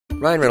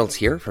Ryan Reynolds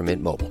here from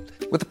Mint Mobile.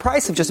 With the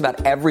price of just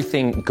about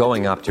everything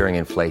going up during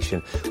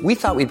inflation, we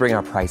thought we'd bring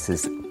our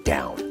prices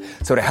down.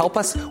 So to help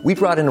us, we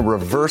brought in a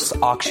reverse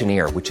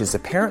auctioneer, which is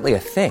apparently a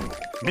thing.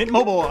 Mint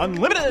Mobile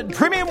Unlimited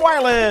Premium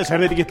Wireless. How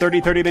to get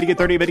 30, 30, bit to get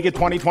 30, bit to get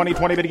 20, 20,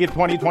 20, bit to get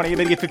 20, 20,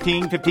 bit to get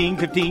 15, 15,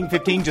 15,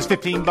 15, just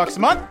 $15 a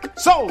month?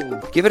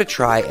 Sold! Give it a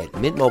try at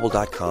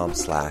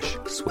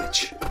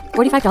mintmobile.com/switch.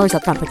 $45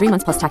 up front for 3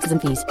 months plus taxes and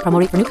fees. Promo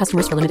rate for new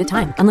customers for limited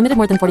time. Unlimited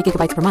more than 40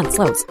 gigabytes per month.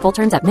 Slows full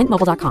terms at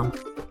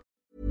mintmobile.com.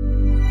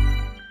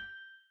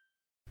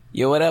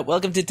 Yo, what up?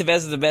 Welcome to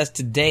Tevez the Best.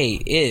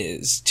 Today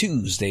is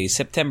Tuesday,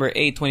 September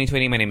 8,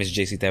 2020. My name is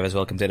JC Tevez.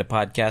 Welcome to the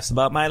podcast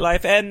about my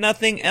life and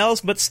nothing else,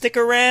 but stick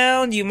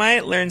around. You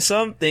might learn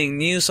something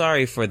new.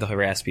 Sorry for the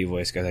raspy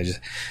voice, guys.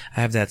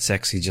 I have that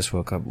sexy just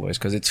woke up voice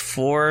because it's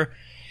 4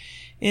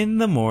 in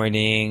the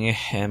morning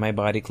and my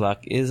body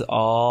clock is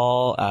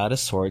all out of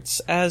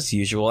sorts as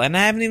usual. And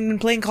I haven't even been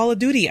playing Call of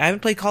Duty. I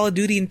haven't played Call of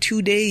Duty in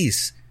 2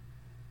 days.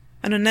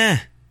 Ano na?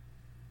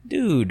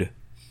 Dude.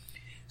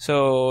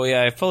 So,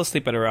 yeah, I fell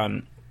asleep at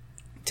around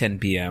 10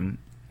 p.m.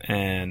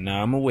 and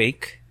now I'm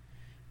awake,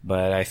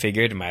 but I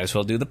figured I might as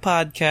well do the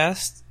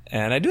podcast,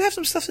 and I do have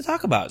some stuff to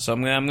talk about, so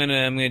I'm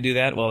gonna do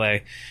that while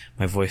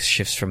my voice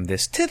shifts from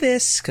this to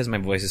this, because my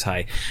voice is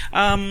high.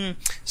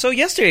 So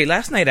yesterday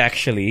was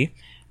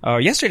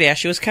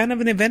kind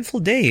of an eventful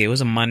day. It was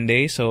a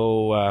Monday,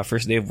 so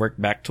first day of work,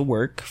 back to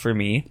work for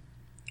me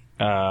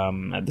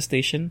at the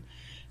station.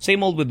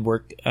 Same old with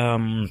work.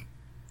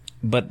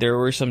 But there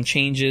were some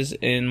changes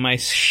in my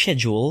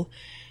schedule.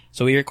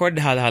 So we recorded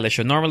the Hala Hala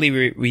show. Normally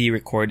we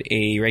record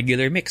a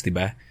regular mix,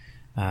 diba?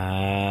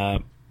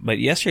 But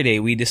yesterday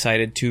we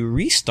decided to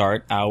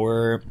restart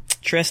our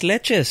Tres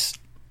Leches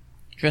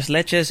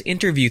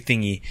interview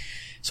thingy.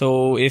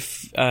 So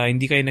if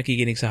hindi kayo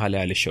nakikinig sa Hala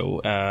Hala show,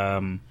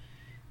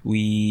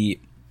 we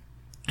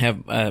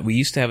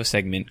used to have a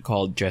segment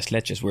called Tres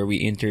Leches where we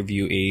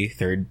interview a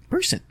third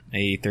person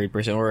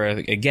or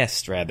a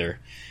guest rather.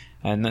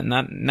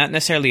 Not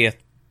necessarily a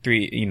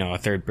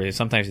third person.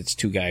 Sometimes it's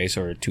 2 guys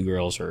or 2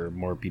 girls or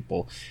more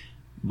people,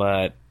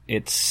 but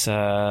it's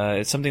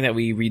something that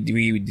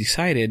we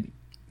decided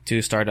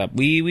to start up.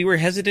 We were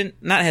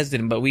not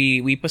hesitant, but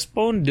we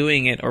postponed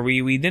doing it, or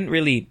we didn't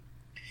really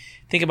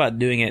think about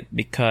doing it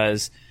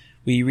because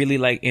we really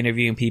like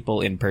interviewing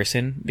people in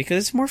person because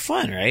it's more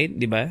fun, right?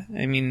 Diba?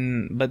 I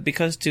mean, but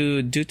because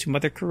due to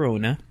Mother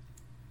Corona,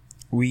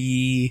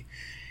 we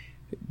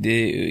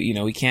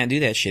can't do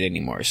that shit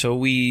anymore. So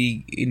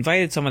we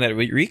invited someone that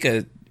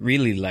Rika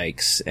really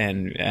likes,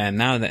 and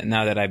now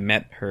that I've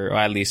met her, or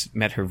at least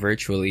met her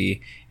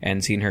virtually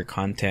and seen her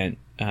content,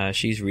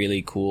 she's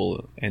really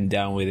cool and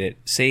down with it.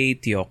 Say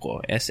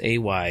Tioco,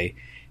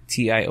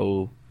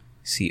 SAYTIOCO.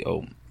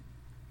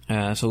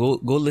 So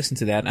go listen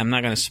to that. I'm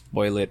not gonna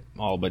spoil it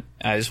all, but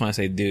I just want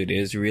to say, dude, it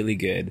is really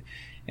good.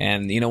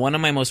 And one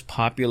of my most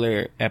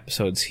popular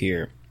episodes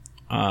here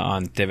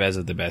on Tevez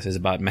of the Best is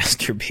about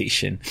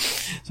masturbation.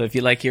 So if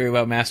you like hearing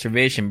about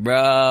masturbation,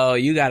 bro,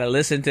 you gotta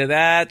listen to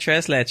that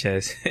Tres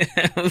Leches.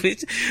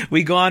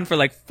 we go on for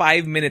like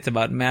 5 minutes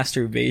about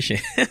masturbation.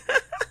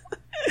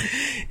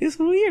 It's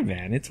weird,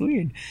 man. It's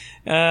weird.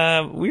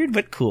 Weird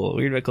but cool.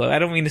 I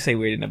don't mean to say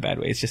weird in a bad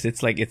way. It's just, how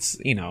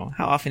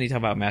often do you talk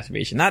about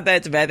masturbation? Not that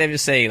it's bad. I'm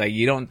just saying, like,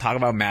 you don't talk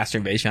about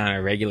masturbation on a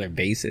regular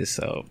basis.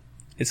 So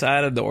it's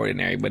out of the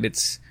ordinary, but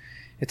it's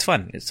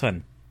fun. It's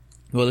fun.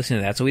 Well, listen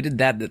to that. So we did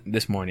that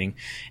this morning,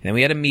 and then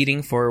we had a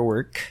meeting for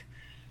work.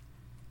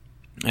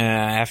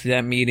 After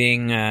that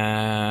meeting,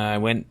 I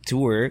went to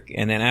work,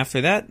 and then after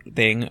that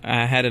thing,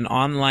 I had an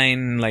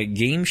online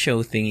game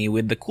show thingy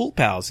with the Cool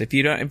Pals. If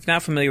you're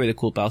not familiar with the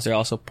Cool Pals, they're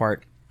also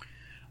part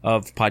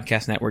of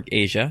Podcast Network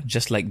Asia,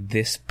 just like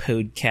this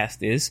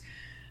podcast is.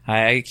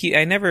 I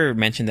never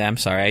mentioned that. I'm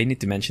sorry. I need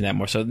to mention that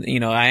more. So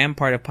I am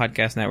part of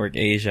Podcast Network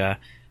Asia,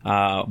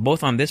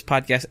 both on this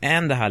podcast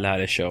and the Hala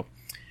Hala show.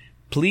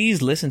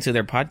 Please listen to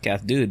their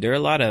podcast, dude. There are a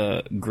lot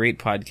of great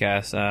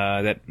podcasts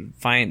that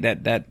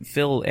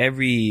fill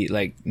every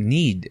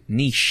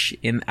niche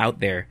out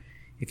there.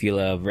 If you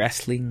love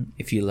wrestling,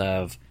 if you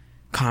love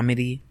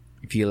comedy,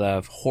 if you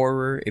love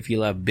horror, if you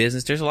love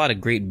business, there's a lot of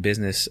great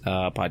business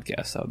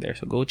podcasts out there.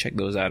 So go check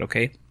those out,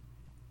 okay?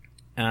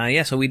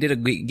 So we did a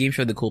game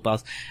show with the Cool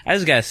Pals. I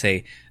just gotta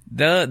say,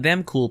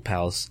 them Cool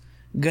Pals,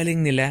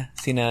 galing nila.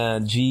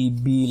 Sina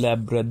GB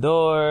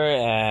Labrador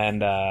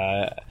and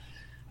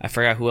I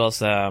forgot who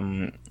else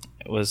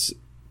was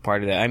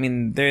part of that. I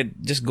mean, they're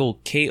just go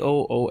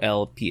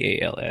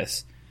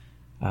KOOLPALS.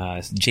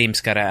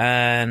 James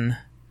Caraan,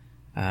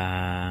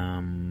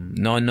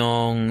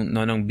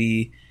 Nonong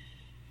B.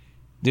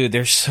 Dude,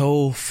 they're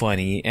so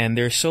funny and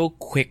they're so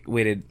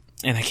quick-witted,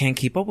 and I can't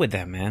keep up with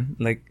them, man.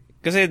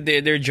 Because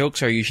their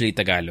jokes are usually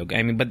Tagalog.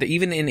 I mean, but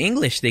even in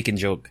English they can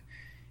joke,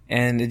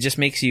 and it just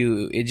makes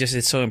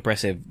it's so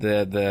impressive,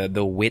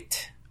 the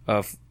wit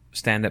of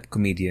stand-up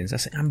comedians.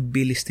 Ang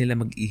bilis nila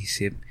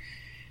mag-isip.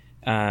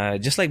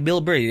 Just like Bill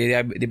Burr.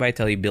 Did I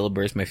tell you Bill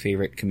Burr is my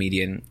favorite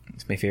comedian?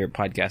 It's my favorite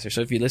podcaster.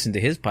 So if you listen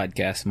to his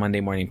podcast, Monday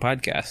Morning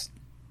Podcast,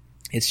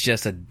 it's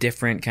just a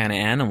different kind of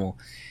animal.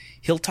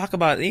 he'll talk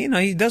about,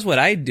 he does what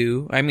I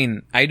do. I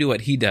mean, I do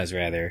what he does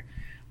rather,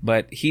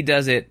 but he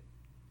does it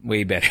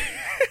way better.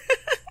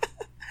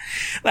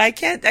 I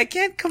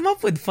can't come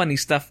up with funny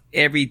stuff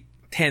every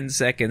 10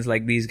 seconds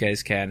like these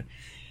guys can.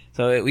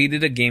 So we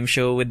did a game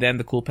show with them,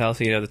 the Cool Pals,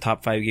 the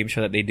top 5 game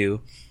show that they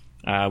do.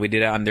 We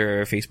did it on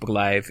their Facebook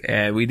Live,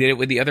 and we did it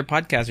with the other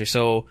podcasters.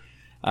 So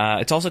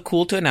it's also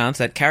cool to announce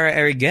that Cara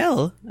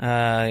Erigel,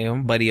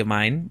 buddy of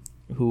mine,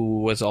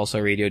 who was also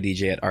a radio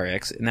DJ at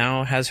RX,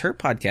 now has her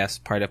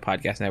podcast, part of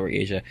Podcast Network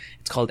Asia.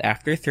 It's called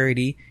After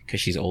 30,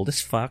 because she's old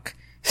as fuck.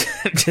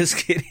 Just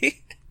kidding.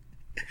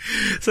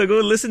 So go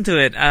listen to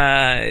it.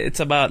 It's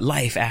about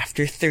life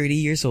after 30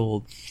 years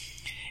old.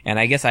 And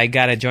I guess I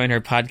gotta join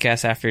her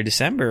podcast after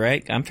December,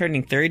 right? I'm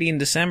turning 30 in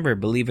December,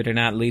 believe it or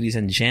not, ladies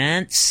and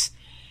gents.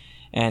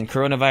 And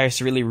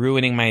coronavirus really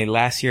ruining my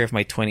last year of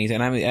my 20s,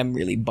 and I'm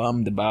really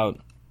bummed about.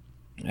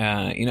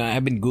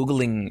 I've been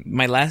Googling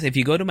if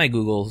you go to my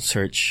Google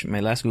search,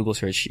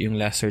 yung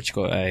last search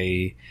ko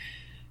ay,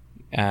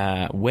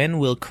 when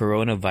will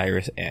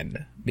coronavirus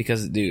end?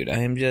 Because, dude, I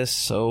am just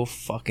so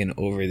fucking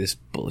over this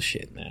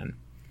bullshit, man.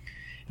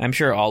 I'm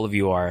sure all of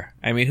you are.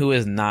 I mean, who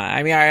is not?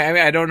 I mean,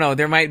 I don't know.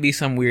 There might be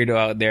some weirdo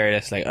out there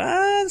that's like,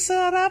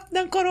 sarap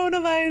ng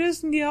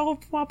coronavirus. Hindi ako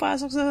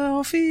pumapasok sa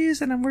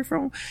office and I'm work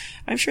from home.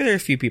 I'm sure there are a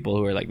few people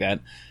who are like that.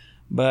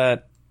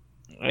 But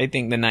I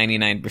think the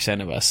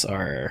 99% of us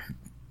are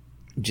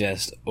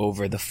just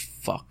over the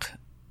fuck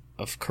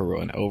of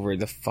corona. Over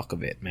the fuck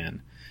of it,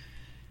 man.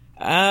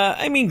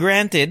 I mean,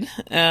 granted,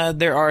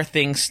 there are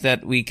things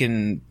that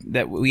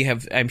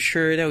I'm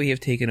sure that we have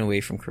taken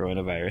away from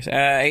coronavirus.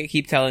 I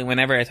keep telling,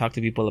 whenever I talk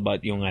to people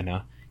about yung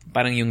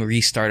parang yung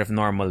restart of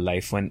normal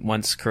life,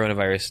 once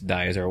coronavirus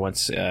dies, or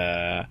once,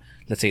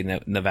 let's say,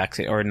 na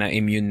vaccine, or na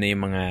immune na yung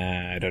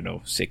mga, I don't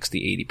know,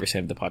 60-80%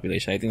 of the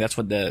population. I think that's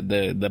what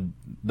the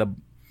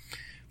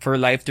for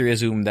life to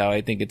resume now,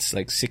 I think it's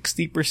like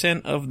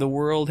 60% of the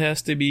world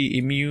has to be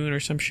immune or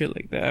some shit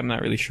like that. I'm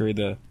not really sure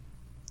the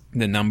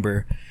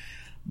number.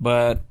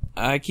 But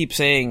I keep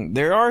saying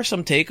there are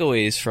some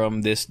takeaways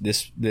from this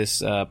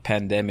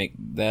pandemic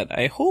that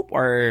I hope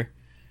are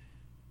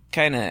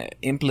kind of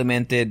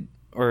implemented,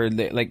 or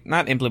like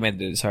not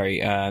implemented. Sorry,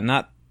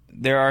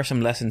 there are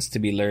some lessons to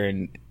be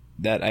learned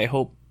that I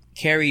hope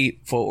carry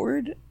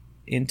forward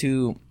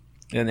into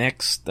the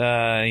next,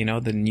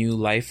 the new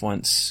life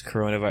once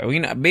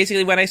coronavirus.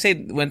 Basically, when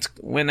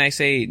I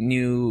say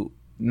new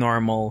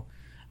normal,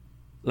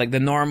 like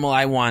the normal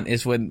I want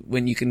is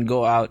when you can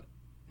go out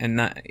and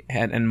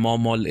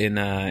momol in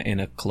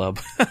a club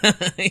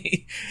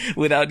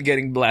without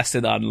getting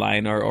blasted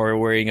online or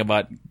worrying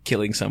about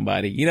killing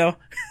somebody.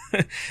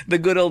 The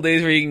good old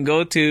days where you can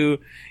go to,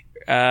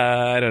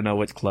 I don't know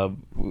what club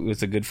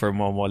was good for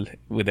momol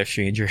with a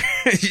stranger.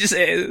 Just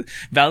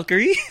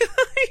Valkyrie.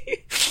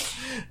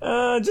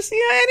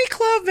 Any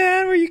club,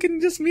 man, where you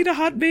can just meet a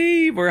hot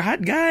babe or a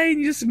hot guy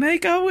and you just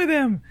make out with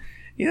him.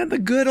 The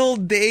good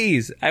old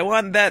days. I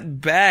want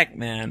that back,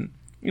 man.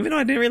 Even though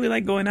I didn't really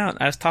like going out.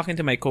 I was talking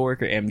to my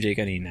coworker MJ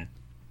kanina.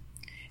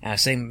 And I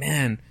was saying,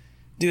 man,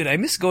 dude, I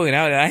miss going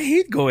out and I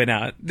hate going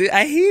out. Dude,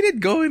 I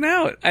hated going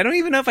out. I don't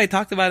even know if I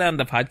talked about it on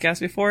the podcast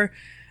before.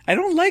 I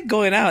don't like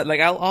going out. Like,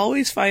 I'll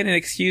always find an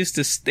excuse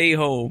to stay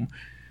home.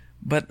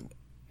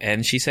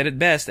 And she said it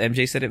best.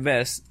 MJ said it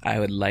best. I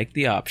would like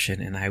the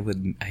option, and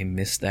I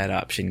miss that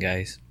option,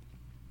 guys.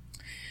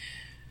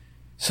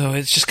 So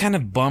it's just kind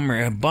of a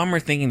bummer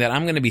thinking that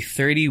I'm going to be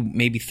 30,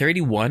 maybe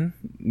 31,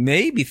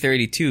 maybe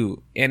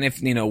 32. And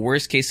if,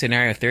 worst case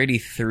scenario,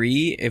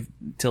 33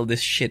 till this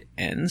shit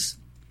ends.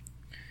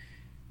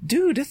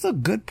 Dude, that's a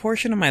good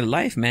portion of my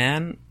life,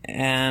 man.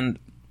 And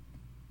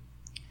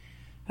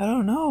I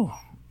don't know.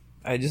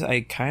 I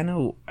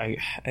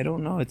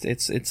don't know.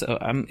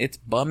 It's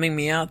bumming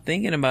me out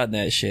thinking about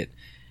that shit.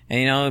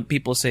 And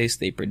people say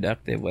stay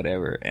productive,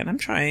 whatever. And I'm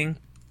trying.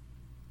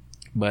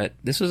 But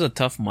this was a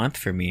tough month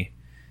for me.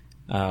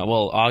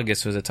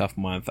 August was a tough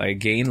month. I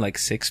gained like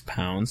 6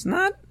 pounds.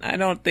 I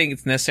don't think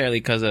it's necessarily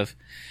because of,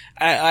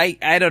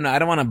 I don't know. I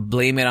don't want to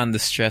blame it on the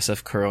stress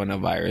of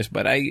coronavirus,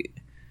 but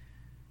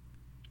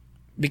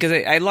because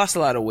I lost a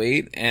lot of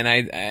weight and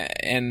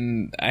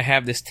I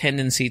have this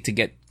tendency to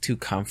get too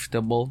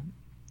comfortable.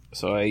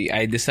 So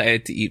I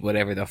decided to eat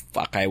whatever the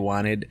fuck I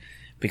wanted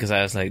because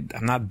I was like,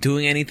 I'm not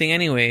doing anything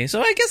anyway. So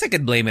I guess I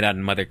could blame it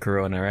on Mother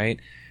Corona, right?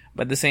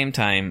 But at the same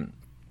time,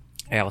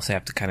 I also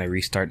have to kind of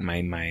restart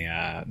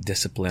my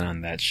discipline on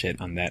that shit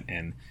on that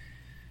end.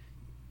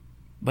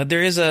 But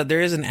there is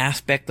an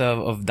aspect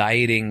of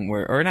dieting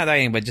or not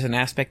dieting, but just an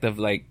aspect of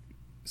like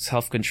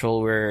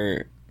self-control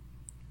where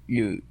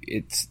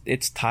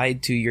it's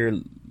tied to your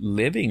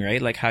living,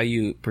 right? Like how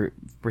you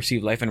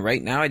perceive life. And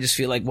right now I just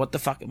feel like, what the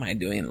fuck am I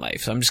doing in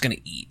life? So I'm just going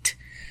to eat.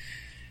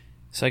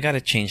 So I got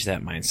to change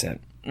that mindset.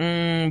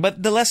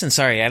 But the lessons,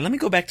 let me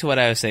go back to what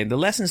I was saying. The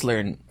lessons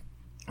learned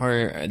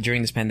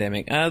during this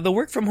pandemic, the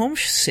work from home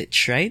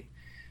sitch, right?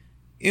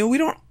 I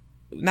don't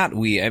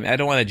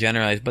want to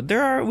generalize, but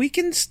there are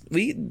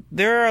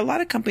a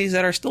lot of companies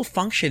that are still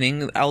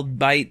functioning,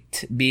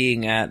 albeit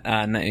being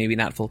at maybe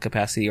not full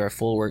capacity or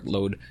full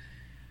workload.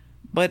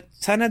 But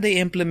sana they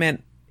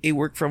implement a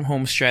work from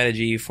home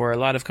strategy for a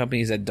lot of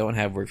companies that don't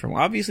have work from home.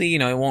 Obviously, you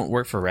know, it won't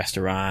work for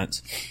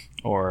restaurants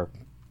or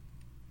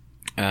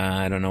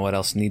I don't know what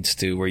else needs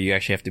to, where you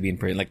actually have to be in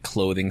person, like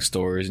clothing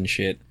stores and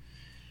shit.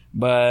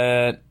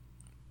 But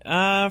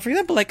for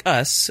example, like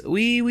us,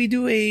 we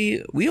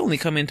only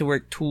come into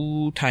work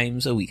 2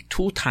 times a week.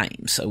 2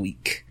 times a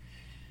week.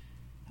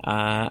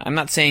 I'm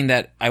not saying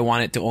that I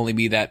want it to only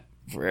be that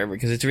forever,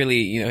 because it's really,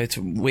 you know, it's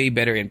way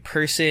better in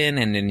person,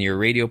 and then your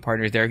radio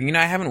partner's there. You know,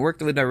 I haven't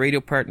worked with a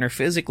radio partner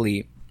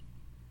physically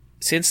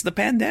since the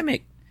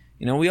pandemic.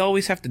 You know, we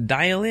always have to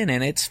dial in,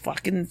 and it's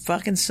fucking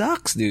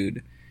sucks,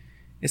 dude.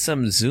 It's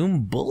some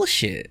Zoom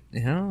bullshit,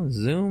 you know,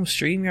 Zoom,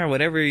 StreamYard,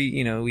 whatever,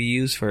 you know, we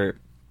use for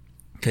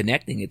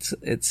connecting.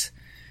 It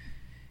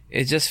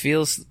just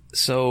feels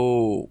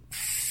so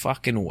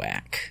fucking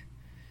whack.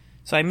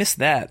 So I miss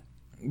that.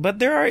 But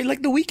there are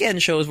like the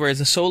weekend shows where it's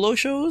the solo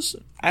shows.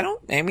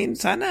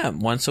 Sana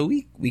once a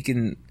week we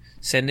can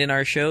send in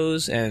our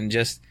shows and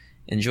just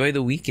enjoy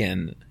the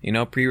weekend. You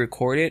know,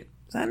 pre-record it.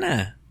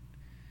 Sana.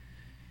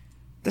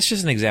 That's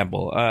just an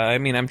example.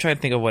 I'm trying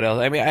to think of what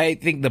else. I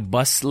think the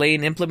bus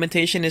lane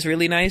implementation is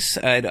really nice.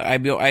 I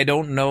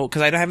don't know,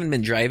 because I haven't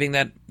been driving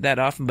that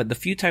often, but the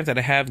few times that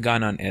I have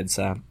gone on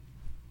EDSA,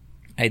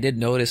 I did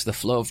notice the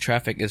flow of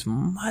traffic is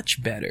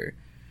much better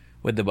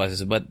with the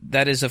buses. But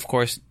that is, of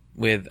course,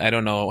 with, I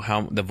don't know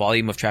how the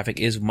volume of traffic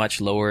is much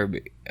lower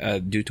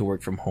due to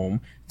work from home.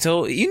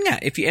 So, yun nga,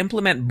 if you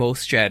implement both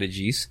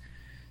strategies,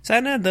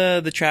 sana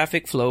the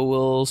traffic flow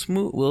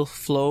will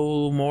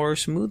flow more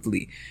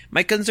smoothly.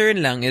 My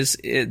concern lang is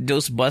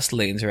those bus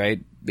lanes,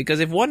 right? Because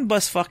if one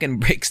bus fucking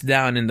breaks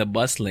down in the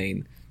bus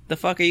lane, the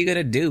fuck are you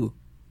gonna do?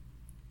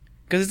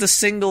 Because it's a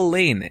single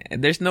lane.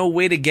 There's no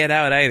way to get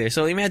out either.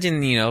 So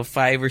imagine, you know,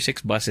 5 or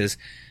 6 buses,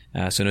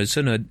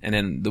 sunod, and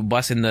then the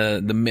bus in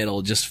the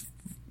middle just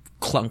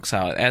clunks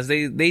out, as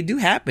they do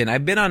happen.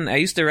 I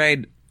used to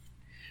ride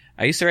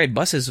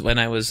buses when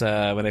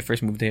I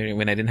first moved here,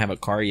 when I didn't have a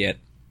car yet.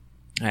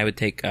 I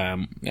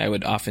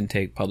would often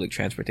take public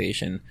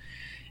transportation,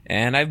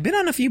 and I've been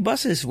on a few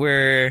buses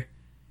where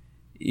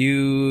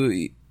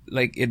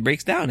it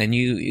breaks down, and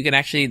you can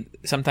actually,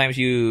 sometimes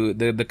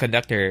the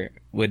conductor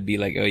would be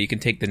like, oh, you can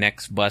take the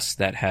next bus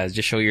that has,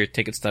 just show your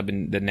ticket stub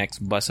in the next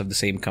bus of the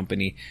same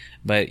company.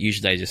 But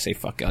usually I just say,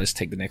 fuck it, I'll just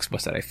take the next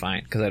bus that I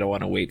find, because I don't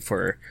want to wait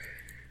for.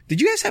 Did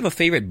you guys have a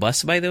favorite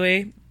bus, by the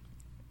way?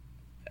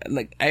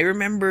 Like, I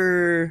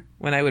remember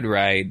when I would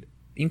ride,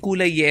 yung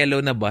kulay yellow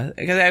na bus,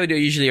 because I would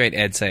usually ride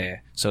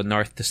EDSA, so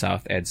north to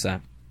south EDSA.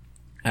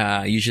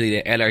 Usually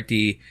the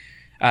LRT,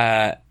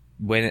 Ayala,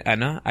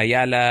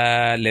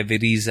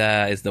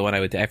 Leveriza is the one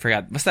I would take. I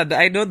forgot. Basta,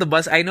 I know the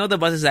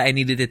buses that I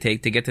needed to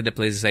take to get to the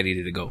places I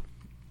needed to go.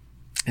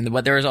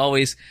 But there was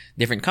always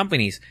different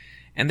companies.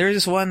 And there was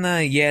this one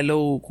kulay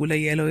yellow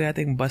yata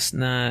yung bus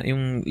na,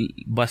 yung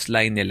bus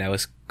line nila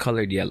was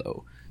colored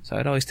yellow. So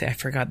I'd always I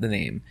forgot the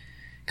name.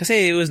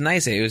 Kasi it was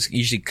nice. It was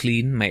usually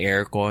clean, may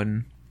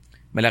aircon.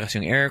 Malakas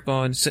yung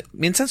aircon. So,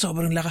 minsan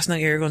sobrang lakas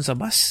ng aircon sa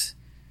bus.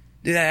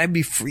 Dude, I'd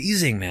be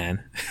freezing,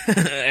 man.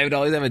 I would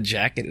always have a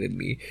jacket with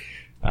me.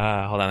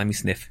 Hold on, let me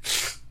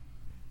sniff.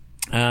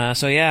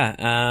 So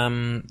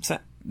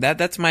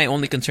that's my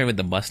only concern with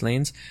the bus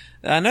lanes.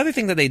 Another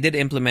thing that they did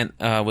implement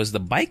was the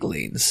bike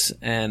lanes,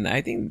 and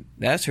I think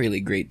that's really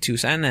great too.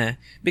 Sana,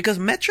 because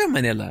Metro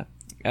Manila,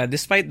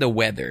 despite the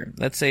weather,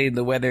 let's say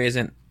the weather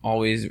isn't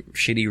always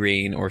shitty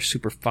rain or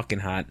super fucking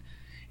hot,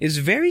 is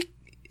very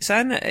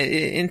sana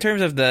in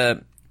terms of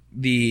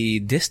the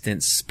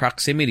distance,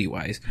 proximity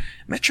wise.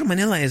 Metro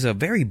Manila is a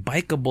very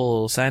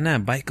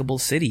bikeable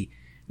city.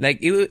 Like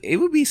it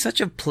would be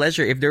such a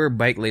pleasure if there were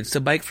bike lanes to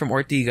bike from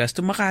Ortigas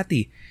to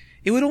Makati.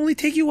 It would only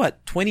take you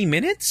 20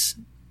 minutes?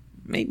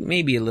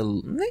 Maybe a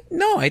little.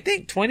 No, I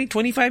think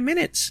 25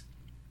 minutes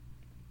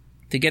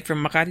to get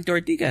from Makati to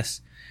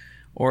Ortigas.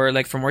 Or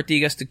like from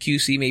Ortigas to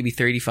QC, maybe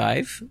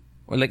 35.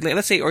 Or like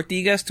let's say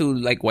Ortigas to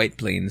like White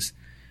Plains.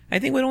 I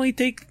think it would only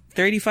take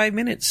 35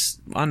 minutes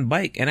on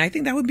bike. And I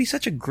think that would be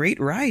such a great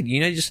ride.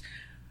 You know, just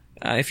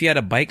if you had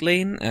a bike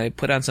lane,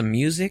 put on some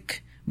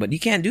music. But you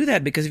can't do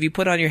that, because if you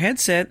put on your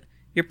headset,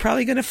 you're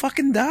probably gonna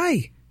fucking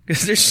die.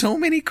 Because there's so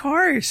many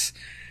cars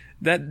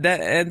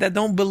that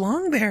don't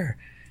belong there.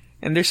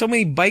 And there's so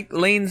many bike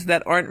lanes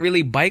that aren't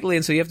really bike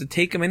lanes, so you have to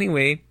take them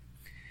anyway.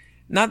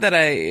 Not that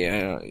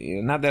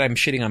I'm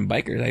shitting on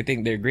bikers. I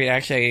think they're great.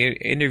 Actually, I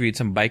interviewed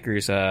some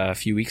bikers a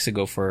few weeks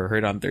ago for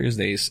Heard on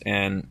Thursdays,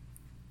 and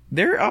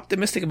they're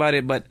optimistic about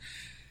it. But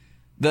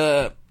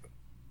I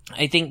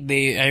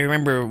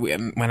remember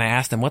when I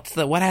asked them,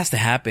 what has to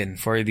happen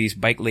for these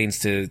bike lanes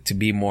to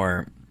be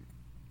more,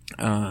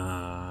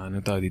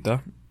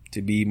 to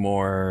be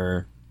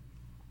more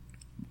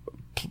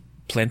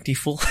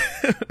plentiful.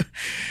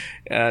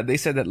 They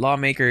said that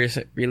lawmakers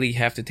really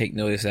have to take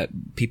notice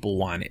that people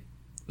want it.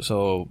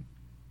 So,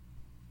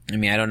 I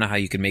don't know how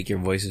you can make your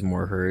voices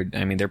more heard.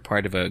 They're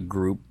part of a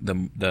group,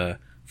 the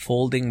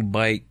Folding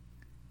Bike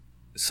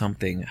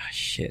something.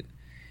 Shit.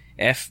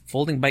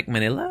 Folding Bike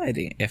Manila, I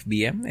think.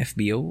 FBM?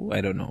 FBO?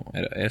 I don't know.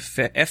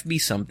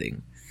 FB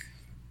something.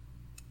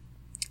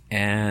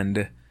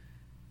 And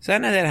so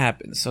none of that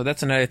happens. So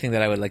that's another thing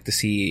that I would like to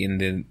see in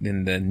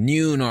the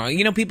new normal.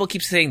 You know, people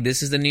keep saying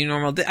this is the new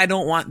normal.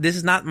 This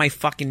is not my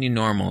fucking new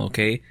normal,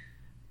 okay?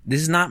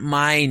 This is not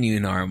my new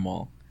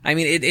normal. I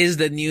mean, it is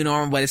the new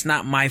normal, but it's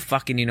not my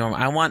fucking new normal.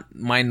 I want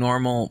my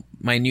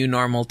new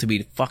normal to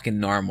be fucking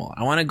normal.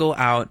 I want to go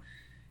out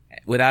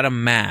without a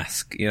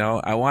mask, you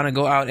know? I want to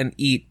go out and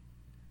eat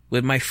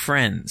with my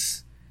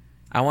friends.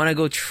 I want to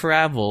go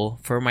travel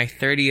for my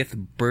 30th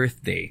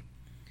birthday.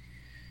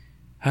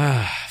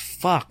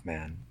 Fuck,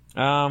 man.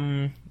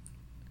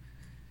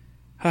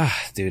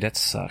 Dude, that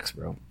sucks,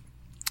 bro.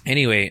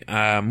 Anyway,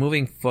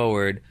 moving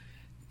forward,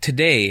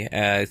 today,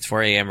 it's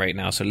 4 a.m. right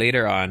now, so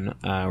later on,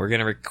 we're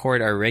gonna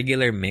record our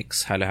regular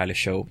mix, Halo Halo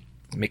Show.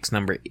 Mix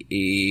number...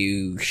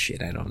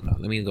 shit, I don't know.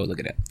 Let me go look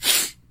at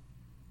it.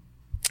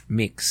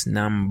 Mix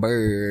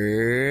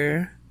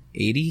number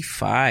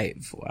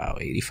 85. Wow,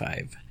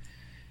 85.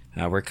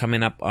 We're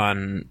coming up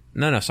on...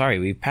 No, sorry.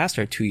 We passed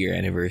our 2-year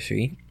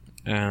anniversary.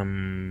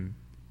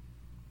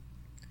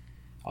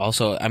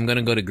 Also, I'm going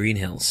to go to Green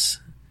Hills.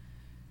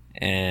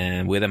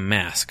 And with a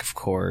mask, of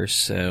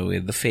course.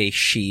 With the face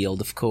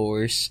shield, of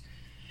course.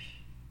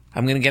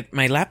 I'm going to get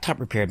my laptop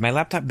repaired. My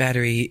laptop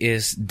battery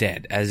is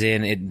dead. As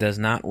in, it does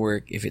not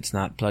work if it's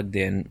not plugged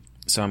in.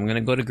 So I'm going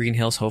to go to Green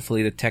Hills.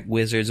 Hopefully the tech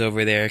wizards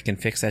over there can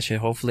fix that shit.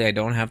 Hopefully I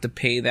don't have to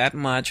pay that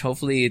much.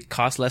 Hopefully it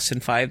costs less than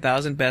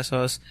 5,000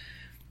 pesos.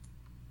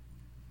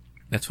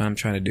 That's what I'm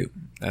trying to do.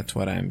 That's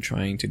what I'm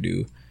trying to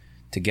do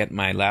to get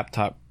my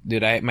laptop.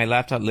 Dude, my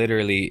laptop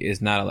literally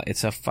is not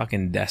it's a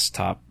fucking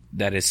desktop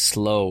that is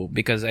slow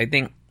because I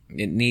think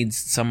it needs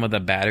some of the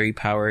battery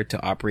power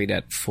to operate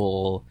at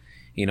full,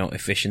 you know,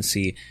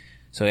 efficiency.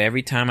 So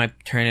every time I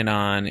turn it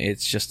on,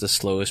 it's just the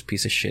slowest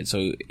piece of shit.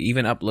 So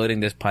even uploading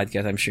this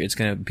podcast, I'm sure it's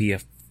going to be a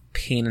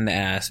pain in the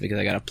ass because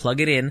I got to plug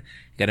it in,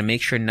 got to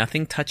make sure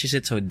nothing touches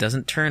it so it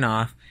doesn't turn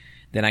off.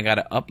 Then I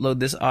gotta upload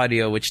this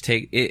audio, which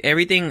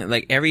everything,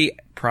 like every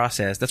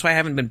process. That's why I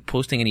haven't been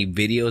posting any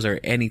videos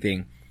or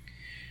anything,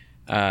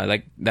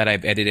 like that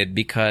I've edited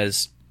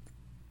because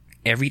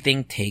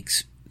everything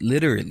takes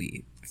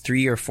literally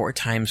 3 or 4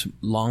 times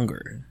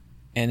longer.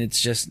 And it's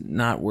just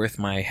not worth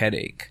my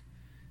headache.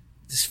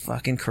 This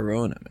fucking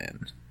Corona,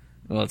 man.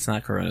 Well, it's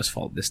not Corona's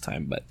fault this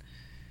time, but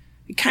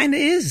it kinda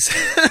is.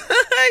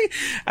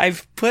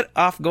 I've put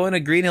off going to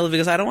Green Hills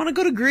because I don't want to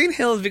go to Green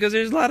Hills because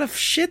there's a lot of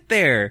shit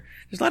there.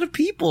 There's a lot of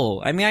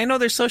people. I mean, I know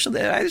there's social.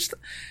 I just,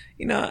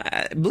 you know,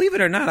 believe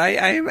it or not,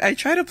 I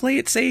try to play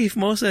it safe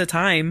most of the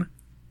time.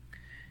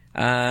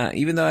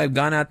 Even though I've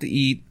gone out to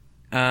eat,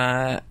 you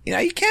know,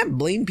 you can't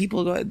blame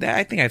people.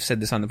 I think I've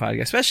said this on the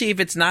podcast, especially if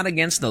it's not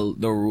against the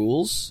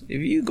rules.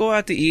 If you go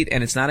out to eat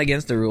and it's not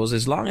against the rules,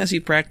 as long as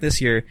you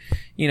practice your,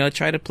 you know,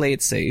 try to play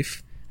it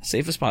safe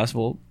as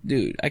possible,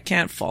 dude, I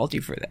can't fault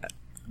you for that.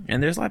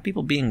 And there's a lot of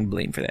people being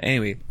blamed for that.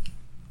 Anyway,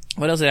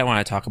 what else did I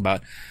want to talk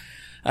about?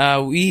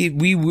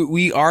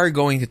 We are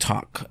going to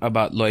talk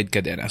about Lloyd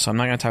Cadena, so I'm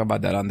not going to talk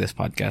about that on this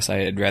podcast.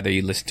 I'd rather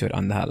you listen to it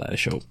on the Hala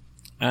Show.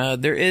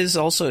 There is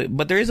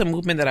a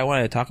movement that I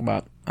wanted to talk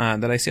about,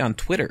 that I see on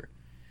Twitter.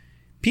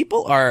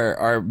 People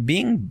are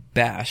being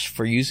bashed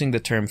for using the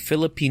term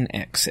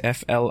Filipinx,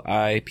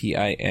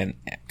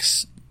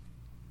 Filipinx.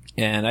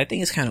 And I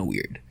think it's kind of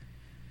weird.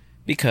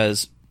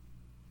 Because,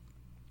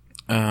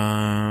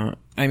 I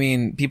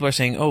mean, people are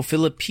saying, oh,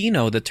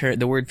 Filipino,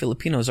 the word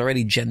Filipino is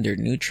already gender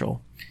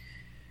neutral.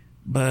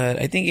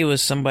 But I think it was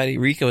somebody,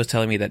 Rika was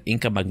telling me that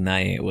Inka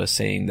Magnaye was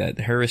saying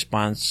that her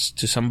response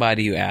to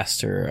somebody who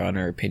asked her on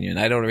her opinion,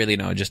 I don't really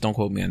know, just don't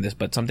quote me on this,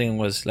 but something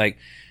was like,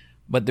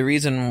 but the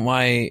reason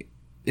why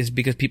is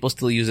because people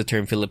still use the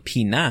term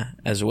Filipina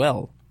as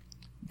well.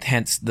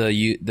 Hence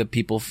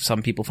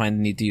some people find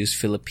the need to use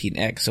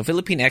Filipinx. So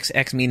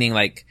Filipinx meaning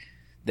like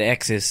the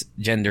X is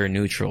gender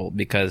neutral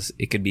because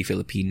it could be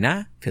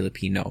Filipina,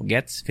 Filipino,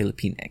 gets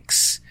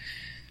Filipinx.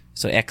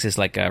 So X is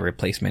like a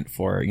replacement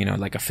for, you know,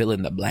 like a fill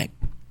in the blank.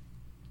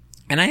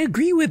 And I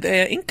agree with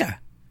Inka.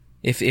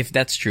 If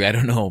that's true, I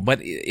don't know. But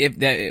if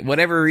that,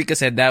 whatever Rika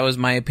said, that was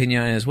my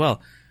opinion as well.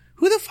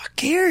 Who the fuck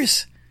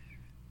cares?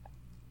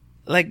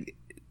 Like,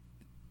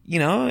 you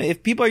know,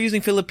 if people are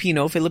using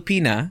Filipino,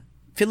 Filipina,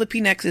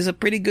 Filipinx is a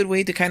pretty good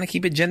way to kind of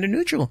keep it gender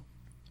neutral.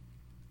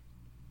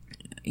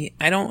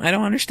 I don't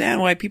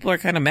understand why people are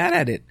kind of mad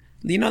at it.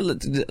 You know,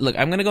 look,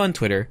 I'm going to go on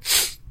Twitter.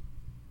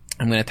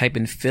 I'm going to type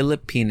in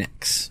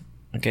Filipinx.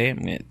 Okay? I'm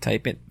going to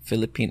type in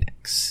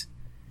Filipinx.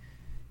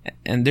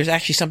 And there's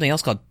actually something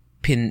else called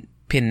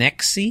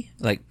Pinexy,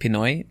 like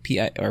Pinoy,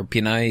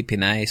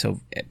 Pinay, so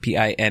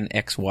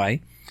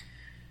Pinxy.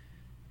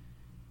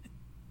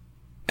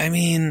 I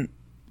mean,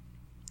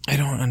 I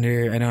don't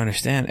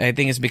understand. I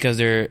think it's because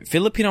they're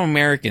Filipino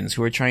Americans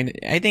who are trying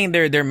to, I think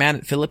they're mad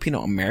at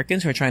Filipino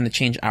Americans who are trying to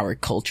change our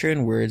culture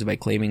and words by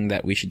claiming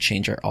that we should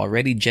change our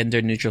already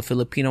gender neutral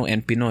Filipino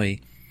and Pinoy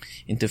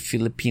into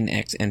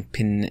Filipinx and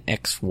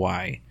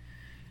Pinxy.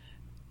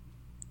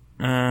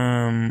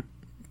 I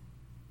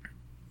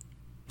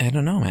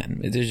don't know,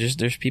 man.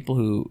 There's people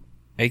who,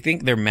 I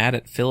think they're mad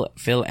at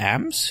Phil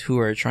Ams who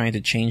are trying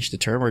to change the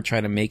term or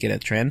try to make it a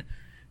trend.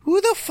 Who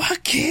the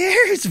fuck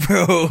cares,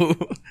 bro?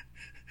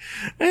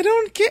 I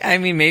don't care. I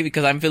mean, maybe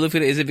because I'm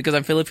Filipino. Is it because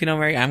I'm Filipino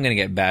American? I'm gonna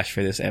get bashed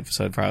for this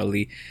episode,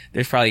 probably.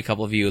 There's probably a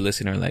couple of you who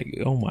listen are like,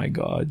 oh my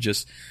god,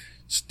 just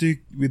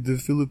stick with the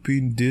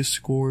Philippine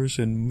discourse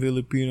and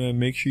Filipino and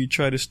make sure you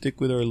try to stick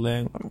with our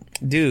language.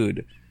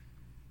 Dude,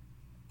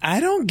 I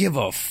don't give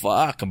a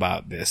fuck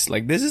about this.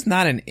 Like, this is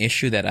not an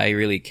issue that I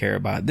really care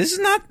about. This is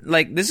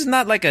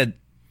not like a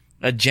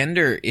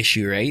gender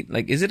issue, right?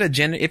 Like, is it a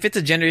gender? If it's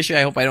a gender issue,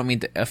 I hope I don't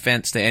mean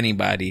offense to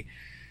anybody.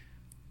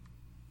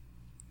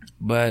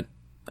 But,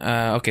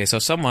 okay, so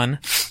someone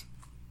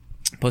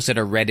posted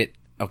a Reddit.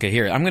 Okay,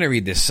 here, I'm gonna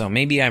read this, so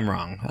maybe I'm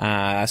wrong.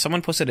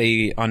 Someone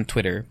on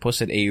Twitter,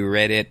 posted a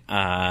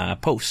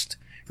Reddit, post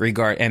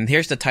and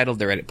here's the title of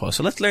the Reddit post.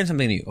 So let's learn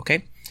something new,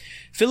 okay?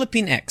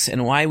 Philippine X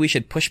and why we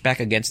should push back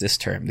against this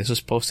term. This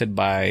was posted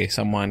by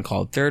someone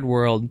called Third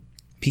World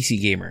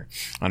PC Gamer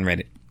on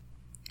Reddit.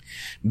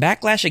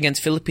 Backlash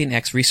against Philippine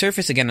X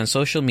resurfaced again on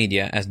social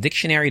media as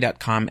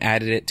Dictionary.com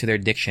added it to their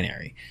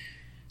dictionary.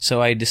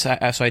 So I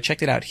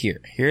checked it out here.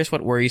 Here's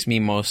what worries me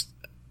most.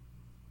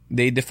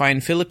 They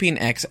define Philippine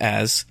X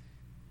as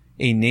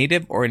a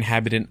native or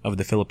inhabitant of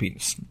the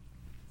Philippines.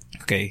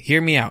 Okay, hear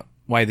me out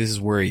why this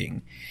is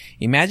worrying.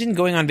 Imagine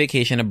going on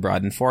vacation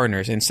abroad and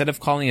foreigners, instead of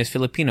calling you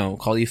Filipino,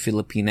 call you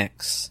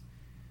Filipinx.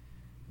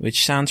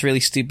 Which sounds really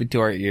stupid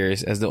to our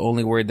ears, as the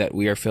only word that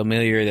we are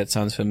familiar that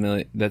sounds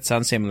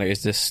similar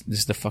is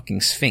the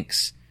fucking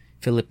Sphinx.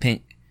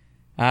 Philippinx.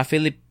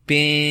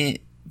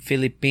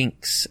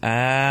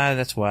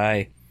 That's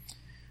why.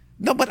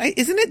 No, but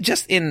isn't it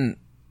just in...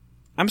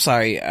 I'm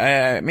sorry,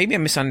 maybe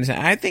I'm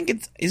misunderstanding. I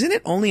think isn't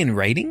it only in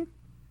writing?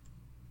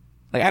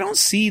 Like, I don't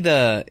see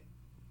the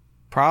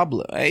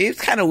problem.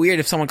 It's kind of weird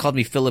if someone called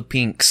me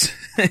Philippinx.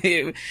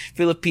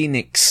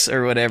 Philippinix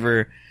or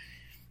whatever.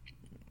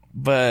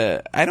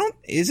 But I don't...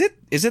 Is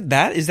it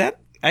that?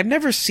 I've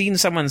never seen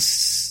someone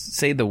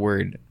say the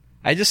word.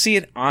 I just see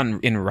it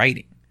in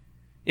writing.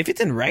 If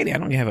it's in writing, I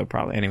don't have a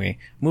problem. Anyway,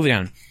 moving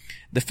on.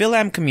 The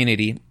Philam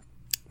community,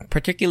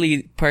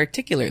 particularly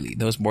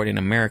those born in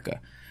America,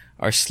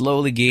 are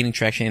slowly gaining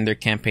traction in their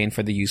campaign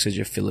for the usage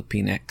of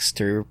Filipinx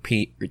to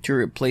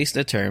replace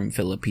the term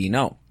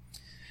Filipino.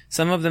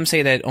 Some of them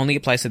say that it only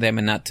applies to them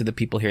and not to the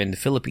people here in the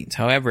Philippines.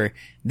 However,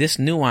 this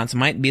nuance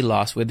might be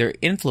lost with their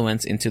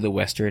influence into the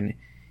Western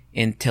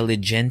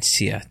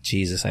intelligentsia.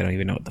 Jesus, I don't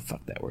even know what the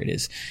fuck that word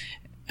is.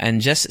 And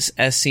just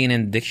as seen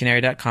in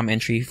Dictionary.com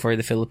entry for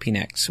the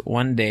Filipinx,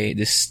 one day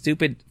this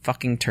stupid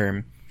fucking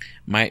term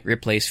might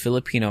replace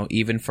Filipino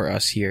even for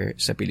us here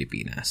sa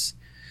Pilipinas.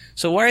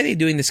 So why are they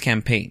doing this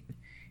campaign?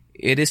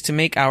 It is to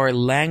make our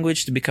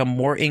language to become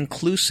more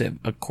inclusive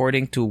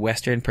according to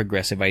Western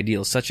progressive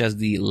ideals, such as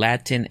the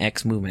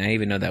Latinx movement. I didn't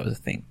even know that was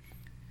a thing.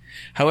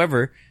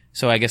 However,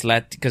 so I guess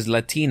because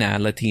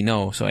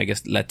Latino, so I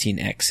guess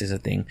Latinx is a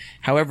thing.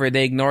 However,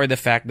 they ignore the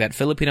fact that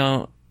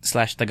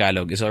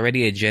Filipino/Tagalog is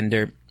already a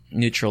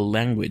gender-neutral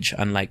language,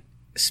 unlike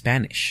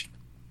Spanish.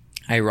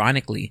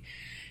 Ironically,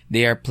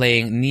 they are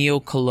playing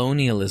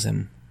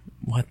neo-colonialism.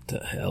 What the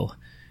hell?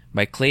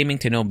 By claiming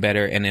to know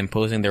better and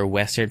imposing their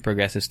Western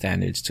progressive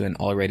standards to an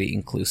already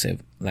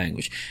inclusive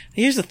language.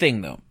 Here's the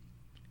thing, though.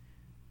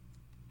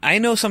 I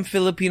know some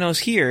Filipinos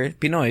here,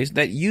 Pinoys,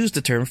 that use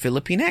the term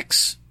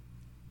Filipinx.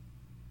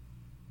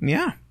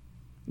 Yeah.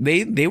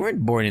 They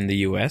weren't born in the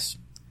U.S.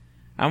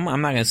 I'm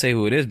not going to say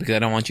who it is because I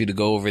don't want you to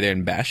go over there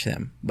and bash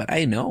them. But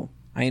I know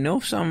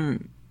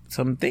some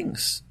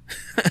things.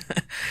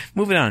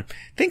 Moving on.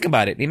 Think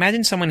about it.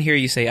 Imagine someone hear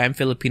you say, I'm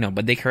Filipino,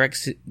 but they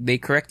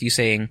correct you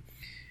saying,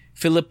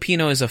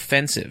 Filipino is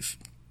offensive,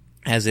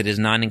 as it is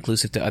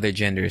non-inclusive to other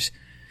genders.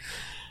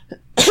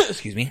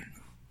 Excuse me.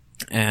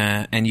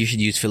 And you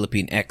should use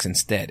Philippine X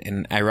instead.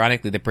 And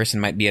ironically, the person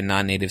might be a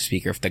non-native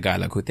speaker of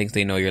Tagalog who thinks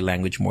they know your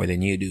language more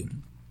than you do.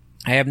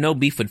 I have no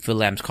beef with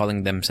Philams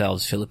calling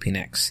themselves Philippine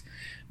X,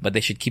 but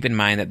they should keep in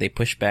mind that the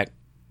pushback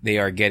they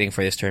are getting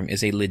for this term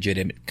is a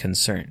legitimate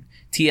concern.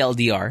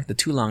 TLDR, the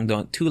too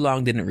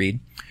long didn't read.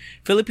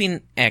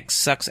 Philippine X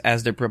sucks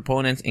as their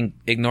proponents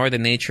ignore the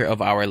nature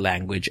of our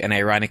language and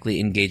ironically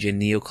engage in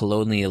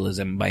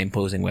neo-colonialism by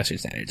imposing Western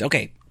standards.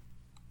 Okay,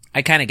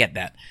 I kind of get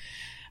that.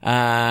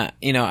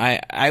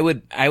 I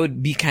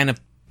would be kind of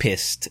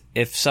pissed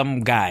if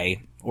some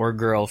guy or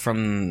girl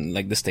from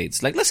like the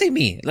States, like let's say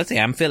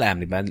I'm Phil Am,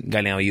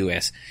 galing ako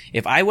US.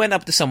 If I went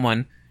up to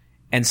someone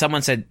and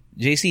someone said,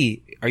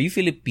 JC, are you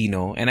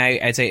Filipino? And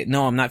I'd say,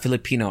 no, I'm not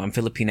Filipino, I'm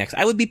Filipinx.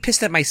 I would be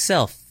pissed at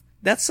myself.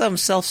 That's some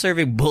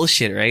self-serving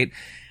bullshit, right?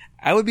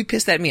 I would be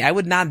pissed at me. I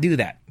would not do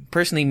that.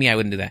 Personally, me, I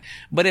wouldn't do that.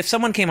 But if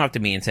someone came up to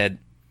me and said,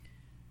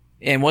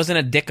 and wasn't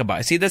a dick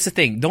about it, see, that's the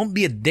thing. Don't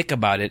be a dick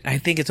about it. I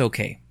think it's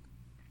okay.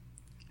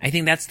 I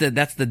think that's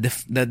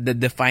the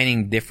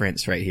defining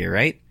difference right here,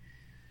 right?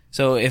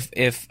 So if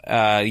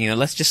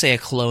let's just say a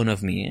clone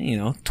of me,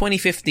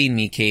 2015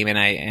 me came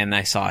and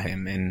I saw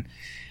him and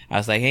I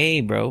was like,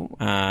 hey bro,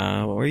 where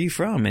are you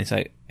from?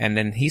 And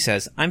then he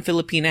says, I'm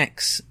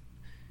Filipinx.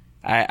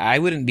 I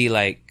wouldn't be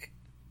like,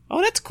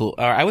 oh, that's cool.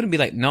 Or I wouldn't be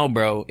like, no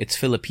bro, it's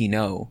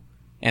Filipino.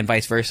 And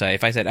vice versa.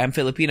 If I said, I'm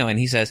Filipino and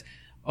he says,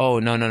 oh,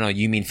 no,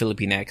 you mean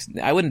Filipinx.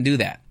 I wouldn't do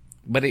that.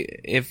 But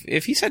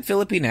if he said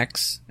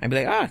Filipinx, I'd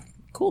be like,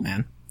 cool,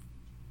 man.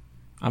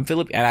 I'm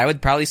Filipino. And I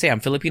would probably say I'm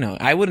Filipino.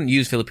 I wouldn't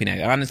use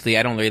Filipinx. Honestly,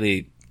 I don't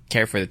really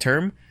care for the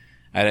term.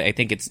 I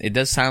think it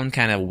does sound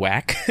kind of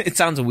whack. It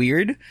sounds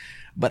weird,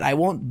 but I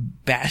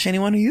won't bash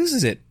anyone who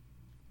uses it.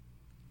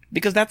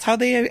 Because that's how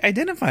they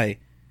identify.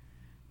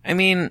 I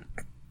mean,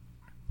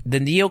 the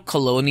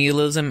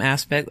neo-colonialism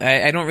aspect,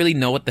 I don't really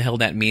know what the hell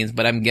that means,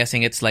 but I'm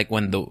guessing it's like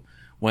when the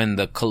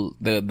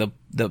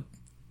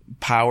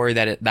power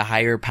the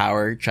higher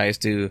power tries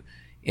to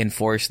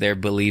enforce their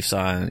beliefs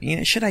on,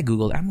 should I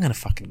Google that? I'm gonna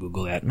fucking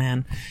Google that,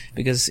 man.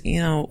 Because,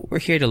 we're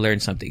here to learn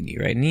something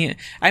new, right? And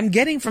I'm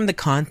getting from the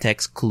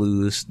context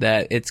clues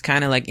that it's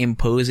kind of like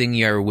imposing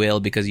your will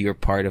because you're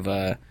part of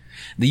the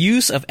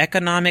use of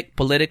economic,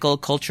 political,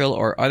 cultural,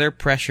 or other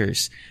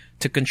pressures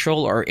to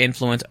control or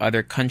influence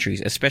other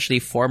countries, especially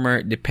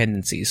former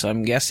dependencies. So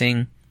I'm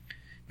guessing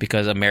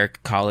because America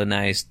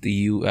colonized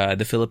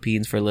the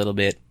Philippines for a little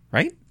bit,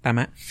 right?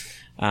 Tama?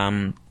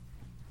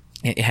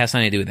 It has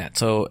something to do with that.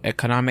 So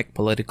economic,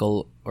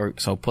 political,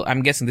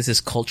 I'm guessing this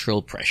is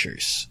cultural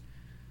pressures.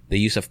 The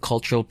use of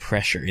cultural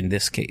pressure in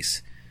this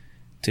case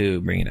to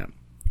bring it up.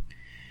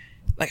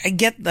 Like, I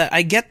get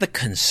the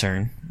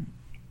concern,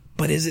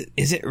 but is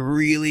it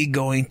really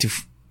going to,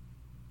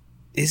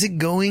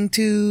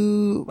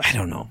 I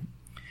don't know.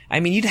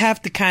 I mean, you'd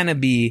have to kind of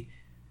be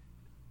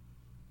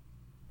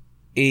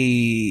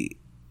a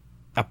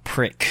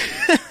prick.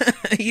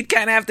 You'd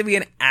kind of have to be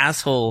an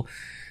asshole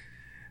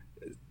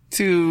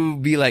to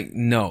be like,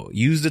 no,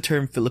 use the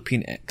term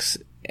Filipinx,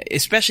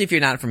 especially if you're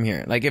not from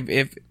here. Like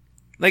if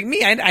like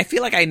me, I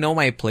feel like I know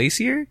my place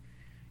here.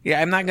 Yeah,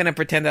 I'm not gonna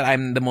pretend that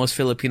I'm the most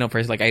Filipino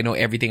person. Like, I know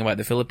everything about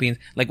the Philippines.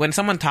 Like, when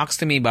someone talks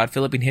to me about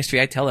Philippine history,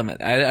 I tell them,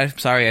 I'm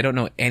sorry, I don't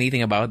know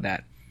anything about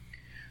that.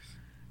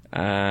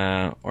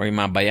 Or yung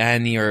mga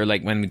bayani, or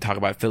like when we talk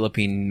about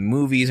Philippine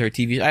movies or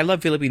TV. I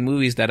love Philippine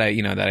movies that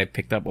I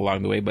picked up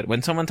along the way. But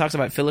when someone talks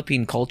about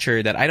Philippine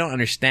culture that I don't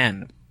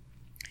understand,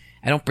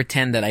 I don't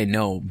pretend that I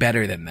know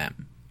better than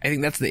them. I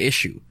think that's the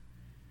issue.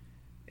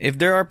 If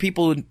there are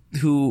people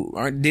who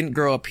didn't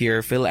grow up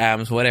here, Phil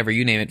Ams, whatever,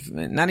 you name it,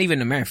 not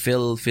even American,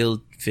 Phil,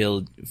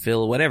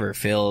 whatever,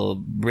 Phil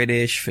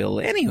British,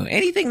 Phil,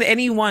 anything,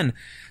 anyone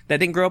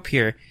that didn't grow up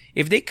here,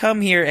 if they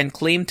come here and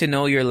claim to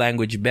know your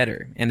language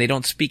better and they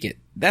don't speak it,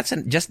 that's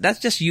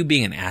just you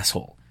being an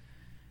asshole.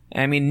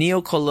 I mean,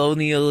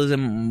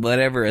 neo-colonialism,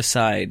 whatever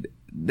aside,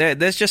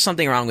 there's just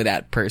something wrong with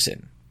that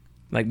person.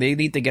 Like, they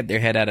need to get their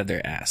head out of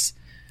their ass.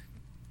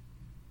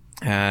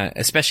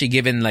 Especially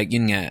given, like,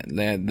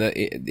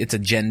 it's a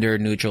gender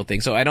neutral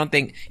thing. So I don't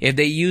think if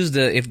they use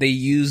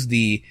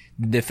the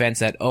defense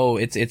that,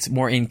 it's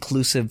more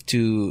inclusive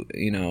to,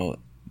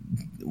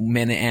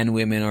 men and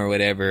women or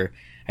whatever,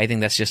 I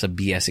think that's just a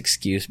BS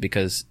excuse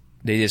because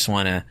they just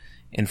want to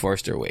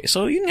enforce their way.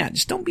 So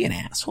just don't be an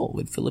asshole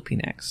with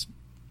Filipinx.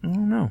 I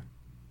don't know,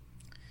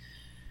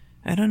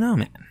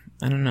 man.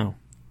 I don't know.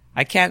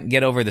 I can't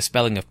get over the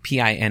spelling of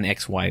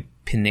Pinxy,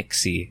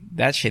 Pinixy.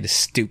 That shit is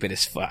stupid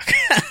as fuck.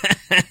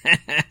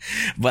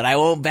 But I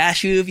won't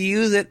bash you if you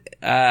use it.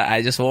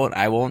 I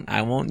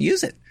won't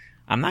use it.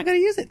 I'm not gonna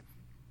use it.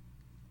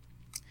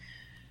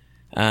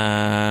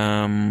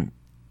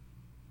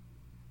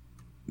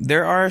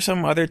 There are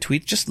some other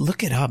tweets. Just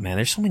look it up, man.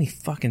 There's so many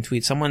fucking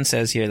tweets. Someone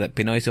says here that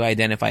Pinoys who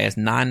identify as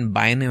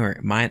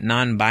non-binary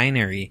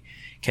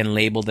can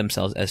label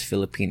themselves as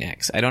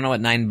Filipinx. I don't know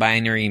what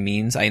non-binary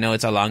means. I know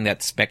it's along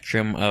that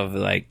spectrum of,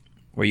 like,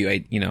 where you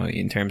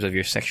in terms of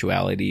your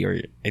sexuality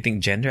or I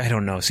think gender. I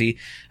don't know. See,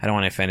 I don't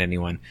want to offend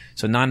anyone.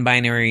 So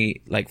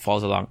non-binary, like,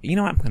 falls along. You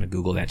know what? I'm going to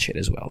Google that shit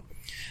as well.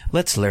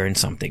 Let's learn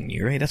something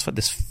new, right? That's what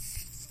this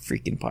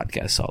freaking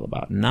podcast is all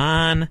about.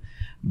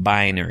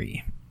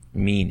 Non-binary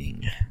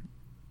meaning.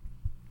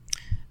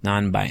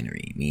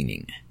 Non-binary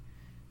meaning.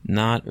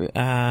 Here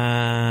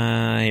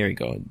we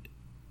go.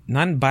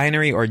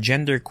 Non-binary or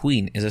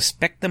genderqueer is a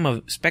spectrum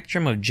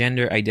of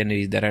gender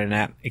identities that are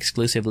not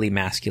exclusively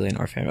masculine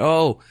or feminine.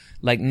 Oh,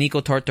 like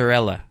Nico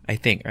Tortorella, I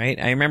think, right?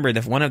 I remember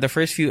one of the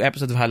first few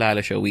episodes of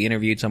Halala Show, we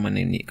interviewed someone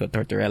named Nico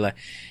Tortorella,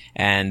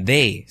 and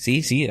they,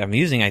 I think I'm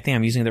using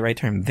the right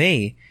term.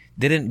 They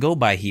didn't go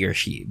by he or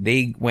she.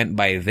 They went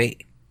by they.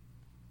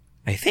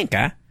 I think,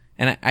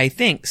 And I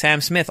think Sam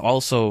Smith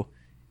also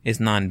is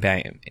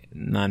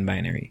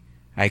non-binary.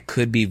 I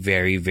could be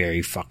very,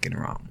 very fucking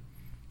wrong.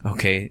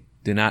 Okay?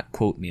 Do not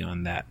quote me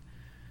on that.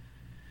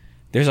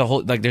 There's a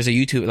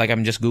YouTube, like,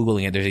 I'm just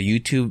Googling it. There's a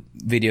YouTube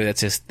video that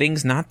says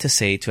things not to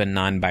say to a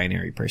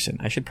non-binary person.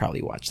 I should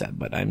probably watch that,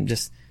 but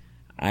that's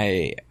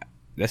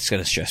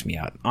gonna stress me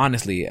out.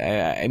 Honestly,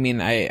 I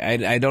mean,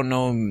 I don't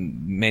know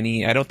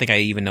many, I don't think I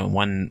even know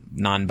one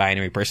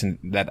non-binary person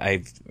that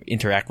I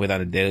interact with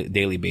on a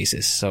daily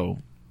basis, so,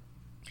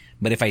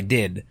 but if I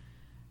did,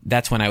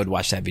 that's when I would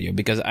watch that video,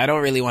 because I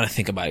don't really want to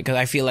think about it, because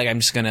I feel like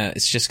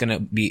it's just gonna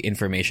be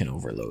information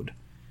overload.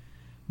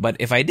 But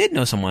if I did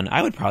know someone,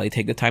 I would probably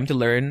take the time to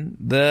learn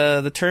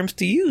the terms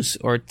to use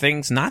or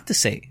things not to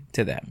say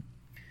to them.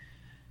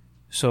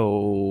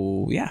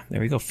 So, yeah, there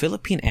we go.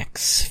 Philippine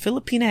X,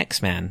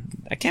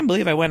 man. I can't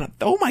believe I went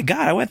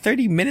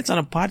 30 minutes on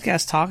a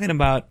podcast talking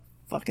about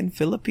fucking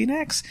Philippine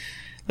X.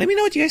 Let me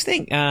know what you guys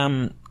think.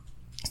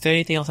 Is there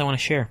anything else I want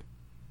to share?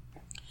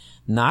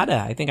 Nada.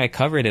 I think I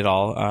covered it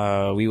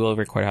all. We will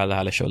record a Hala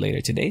Hala show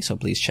later today, so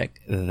please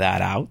check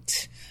that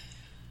out.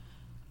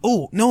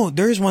 Oh, no,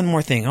 there's one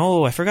more thing.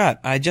 Oh, I forgot.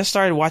 I just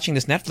started watching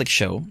this Netflix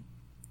show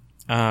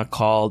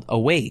called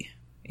Away.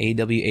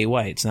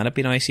 AWAY. It's not a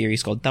Pinoy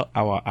series called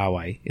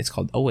Away. It's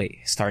called Away,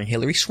 starring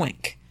Hilary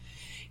Swank.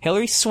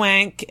 Hilary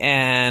Swank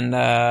and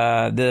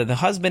the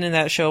husband in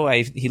that show,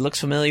 he looks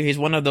familiar. He's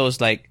one of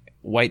those like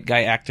white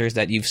guy actors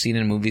that you've seen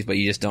in movies, but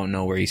you just don't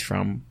know where he's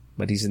from.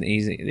 But he's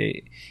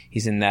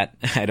in that.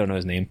 I don't know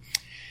his name.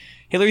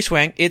 Hilary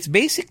Swank. It's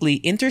basically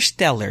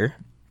Interstellar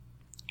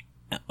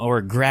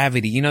or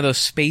Gravity. You know those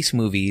space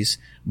movies,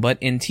 but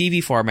in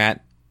TV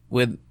format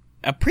with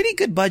a pretty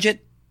good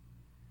budget.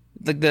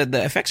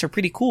 The effects are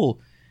pretty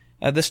cool.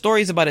 The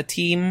story is about a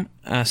team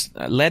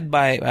led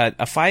by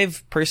a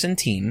 5-person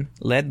team,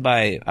 led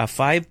by a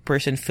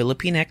 5-person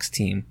Philippine X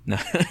team. No.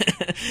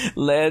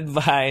 led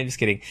by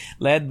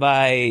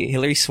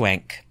Hilary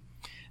Swank.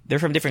 They're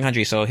from different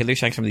countries. So Hilary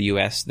Swank's from the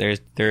US.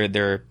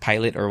 Their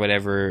pilot or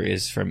whatever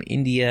is from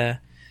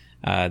India.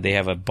 They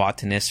have a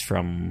botanist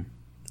from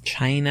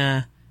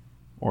China,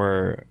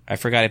 or I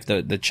forgot if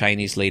the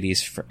Chinese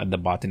lady's the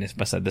botanist,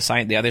 but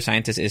the other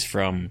scientist is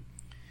from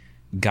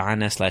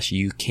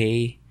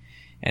Ghana/UK.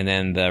 And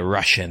then the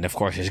Russian, of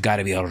course, there's got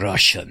to be a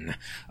Russian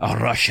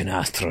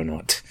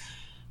astronaut,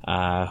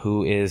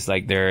 who is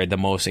like they're the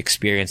most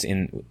experienced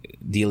in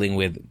dealing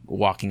with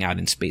walking out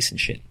in space and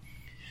shit.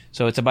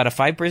 So it's about a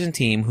 5-person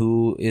team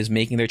who is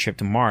making their trip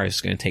to Mars.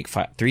 It's going to take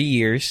 3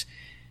 years,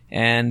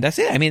 and that's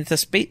it. I mean,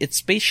 it's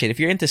space shit. If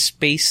you're into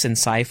space and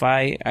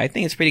sci-fi, I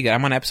think it's pretty good.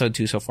 I'm on episode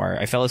 2 so far.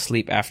 I fell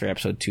asleep after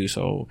episode 2,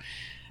 so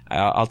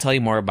I'll tell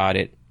you more about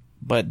it.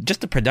 But just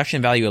the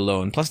production value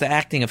alone, plus the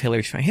acting of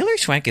Hilary Swank. Hilary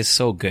Swank is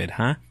so good,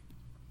 huh?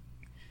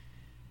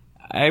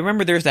 I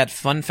remember there's that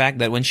fun fact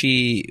that when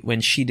she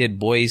did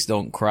Boys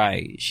Don't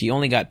Cry, she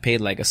only got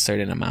paid like a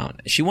certain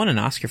amount. She won an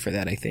Oscar for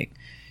that, I think.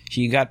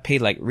 She got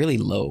paid like really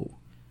low.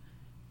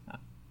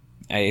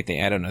 I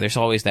don't know. There's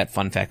always that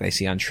fun fact I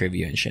see on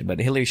trivia and shit. But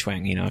Hilary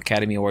Swank,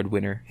 Academy Award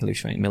winner, Hilary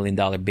Swank, $1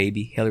 Million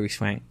Baby, Hilary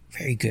Swank,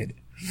 very good.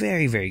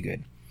 Very, very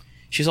good.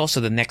 She's also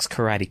the next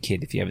Karate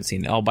Kid, if you haven't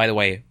seen it. Oh, by the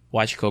way,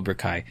 watch Cobra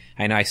Kai.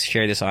 I know I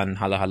shared this on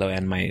Halo Halo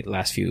and my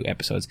last few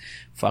episodes.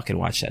 Fucking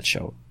watch that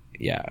show.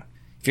 Yeah.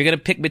 If you're gonna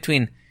pick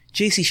between,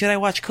 JC, should I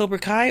watch Cobra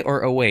Kai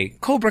or Away?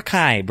 Cobra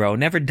Kai, bro.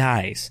 Never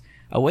dies.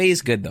 Away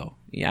is good, though.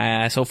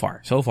 Yeah, so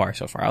far. I'll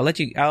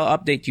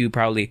update you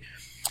probably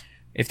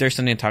if there's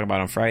something to talk about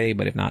on Friday,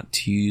 but if not,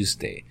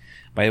 Tuesday.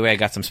 By the way, I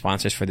got some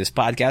sponsors for this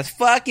podcast.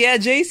 Fuck yeah,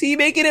 JC,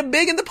 making it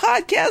big in the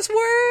podcast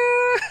world.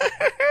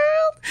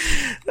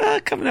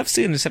 Coming up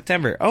soon in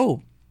September.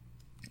 Oh,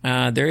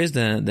 there is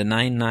the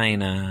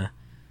 9/9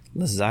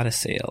 Lazada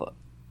sale,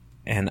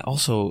 and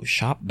also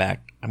Shopback.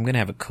 I'm gonna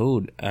have a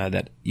code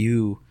that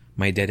you,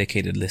 my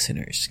dedicated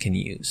listeners, can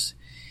use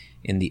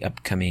in the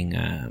upcoming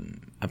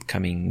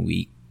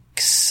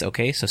weeks.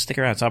 Okay, so stick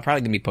around. So I'm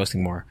probably gonna be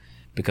posting more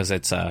because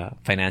it's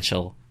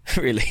financial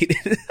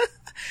related.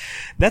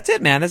 That's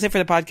it, man. That's it for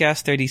the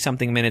podcast.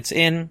 30-something minutes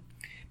in.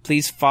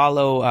 Please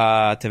follow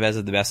Tevez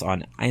of the Best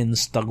on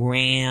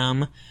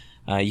Instagram.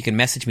 You can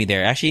message me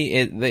there. Actually,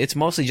 it's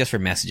mostly just for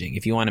messaging.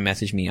 If you want to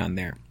message me on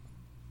there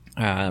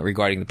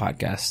regarding the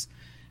podcast,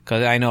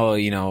 because I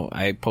know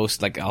I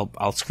post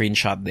I'll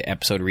screenshot the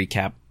episode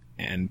recap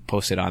and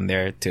post it on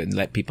there to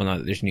let people know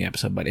that there's a new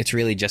episode. But it's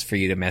really just for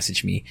you to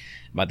message me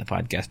about the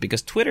podcast,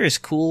 because Twitter is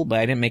cool, but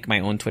I didn't make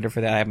my own Twitter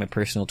for that. I have my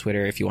personal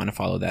Twitter if you want to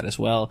follow that as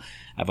well.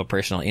 I have a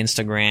personal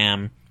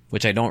Instagram,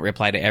 which I don't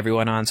reply to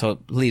everyone on. So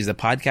please, the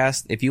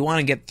podcast, if you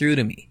want to get through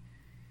to me,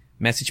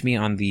 message me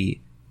on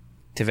the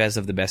Tevez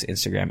of the Best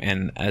Instagram.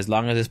 And as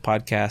long as this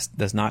podcast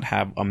does not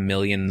have 1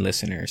 million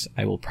listeners,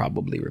 I will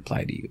probably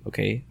reply to you.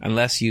 Okay.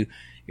 Unless you're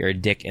a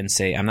dick and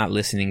say, I'm not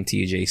listening to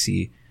you,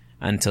 JC,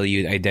 until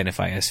you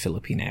identify as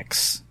Philippine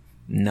X.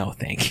 No,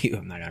 thank you.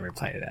 I'm not going to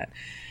reply to that.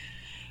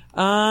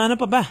 Ano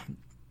pa ba?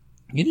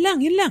 Yun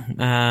lang.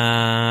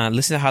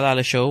 Listen to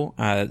Halala Show.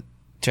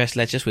 Tres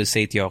Leches with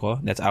Say Tioco.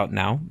 That's out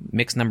now.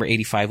 Mix number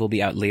 85 will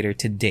be out later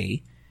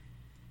today.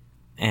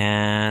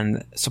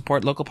 And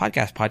support local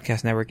podcasts.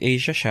 Podcast Network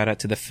Asia. Shout out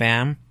to the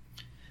fam.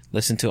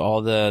 Listen to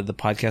all the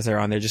podcasts that are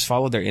on there. Just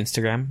follow their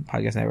Instagram,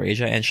 Podcast Network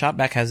Asia. And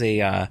Shopback has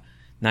a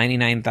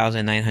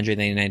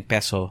 99,999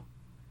 peso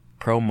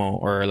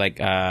promo or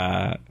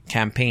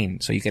campaign.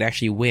 So you could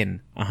actually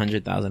win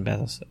 100,000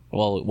 pesos.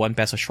 Well, 1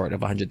 peso short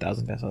of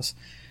 100,000 pesos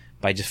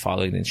by just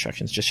following the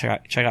instructions. Just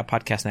check out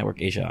Podcast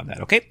Network Asia on that,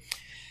 okay?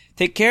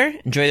 Take care.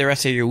 Enjoy the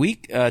rest of your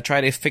week.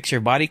 Try to fix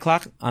your body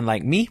clock,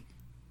 unlike me.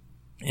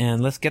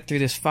 And let's get through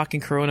this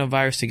fucking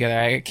coronavirus together.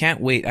 I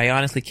can't wait. I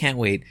honestly can't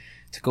wait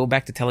to go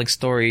back to telling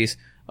stories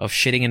of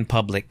shitting in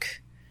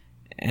public.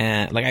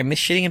 And I miss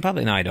shitting in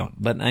public. No, I don't.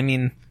 But I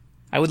mean,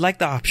 I would like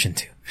the option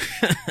to.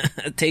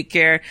 Take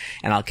care,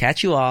 and I'll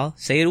catch you all.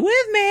 Say it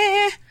with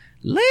me.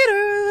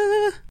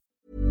 Later!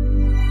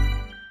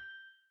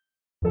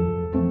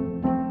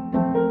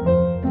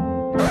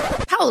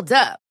 Hold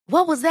up.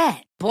 What was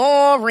that?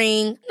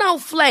 Boring. No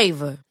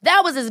flavor.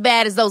 That was as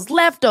bad as those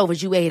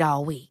leftovers you ate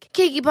all week.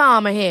 Keke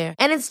Palmer here,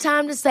 and it's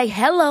time to say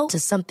hello to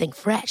something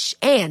fresh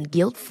and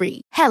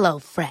guilt-free. Hello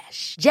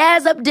Fresh.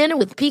 Jazz up dinner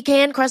with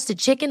pecan-crusted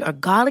chicken or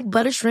garlic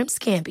butter shrimp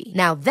scampi.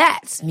 Now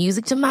that's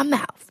music to my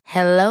mouth.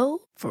 Hello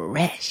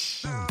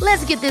Fresh.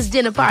 Let's get this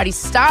dinner party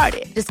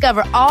started.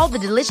 Discover all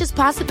the delicious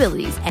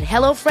possibilities at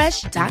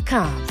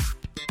HelloFresh.com.